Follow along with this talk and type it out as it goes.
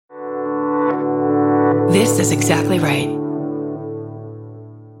This is exactly right.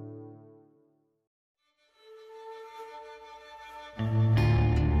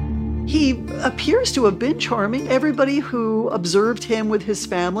 He appears to have been charming. Everybody who observed him with his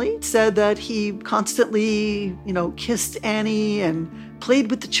family said that he constantly, kissed Annie and played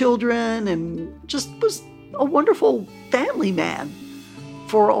with the children and just was a wonderful family man.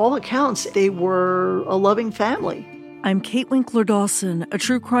 For all accounts, they were a loving family. I'm Kate Winkler-Dawson, a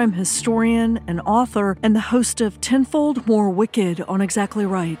true crime historian, an author, and the host of Tenfold, More Wicked on Exactly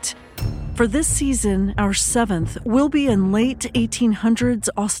Right. For this season, our 7th, we'll be in late 1800s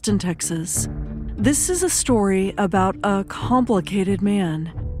Austin, Texas. This is a story about a complicated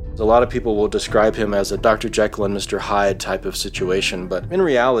man. A lot of people will describe him as a Dr. Jekyll and Mr. Hyde type of situation, but in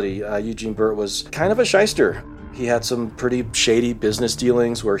reality, Eugene Burt was kind of a shyster. He had some pretty shady business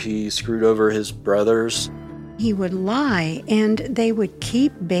dealings where he screwed over his brothers. He would lie, and they would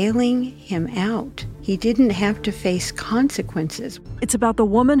keep bailing him out. He didn't have to face consequences. It's about the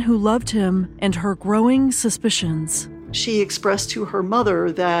woman who loved him and her growing suspicions. She expressed to her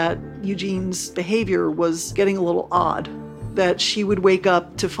mother that Eugene's behavior was getting a little odd, that she would wake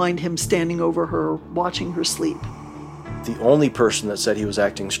up to find him standing over her, watching her sleep. The only person that said he was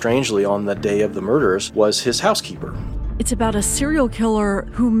acting strangely on the day of the murders was his housekeeper. It's about a serial killer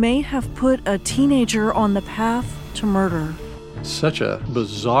who may have put a teenager on the path to murder. Such a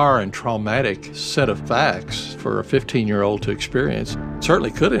bizarre and traumatic set of facts for a 15-year-old to experience.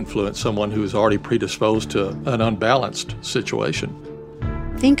 Certainly could influence someone who's already predisposed to an unbalanced situation.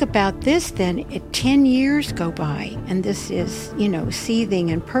 Think about this then. 10 years go by, and this is,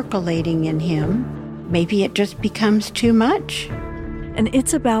 seething and percolating in him. Maybe it just becomes too much. And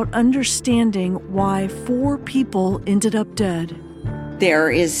it's about understanding why 4 people ended up dead. There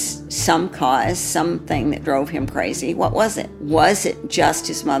is some cause, something that drove him crazy. What was it? Was it just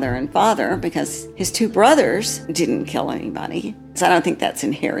his mother and father? Because his 2 brothers didn't kill anybody. So I don't think that's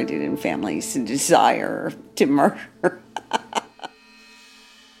inherited in families, to desire to murder.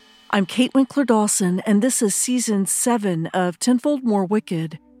 I'm Kate Winkler-Dawson, and this is Season 7 of Tenfold, More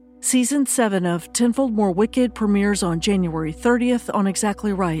Wicked. Season 7 of Tenfold, More Wicked premieres on January 30th on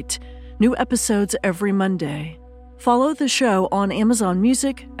Exactly Right. New episodes every Monday. Follow the show on Amazon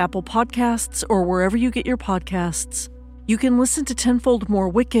Music, Apple Podcasts, or wherever you get your podcasts. You can listen to Tenfold More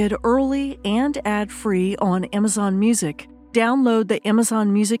Wicked early and ad-free on Amazon Music. Download the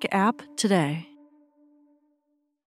Amazon Music app today.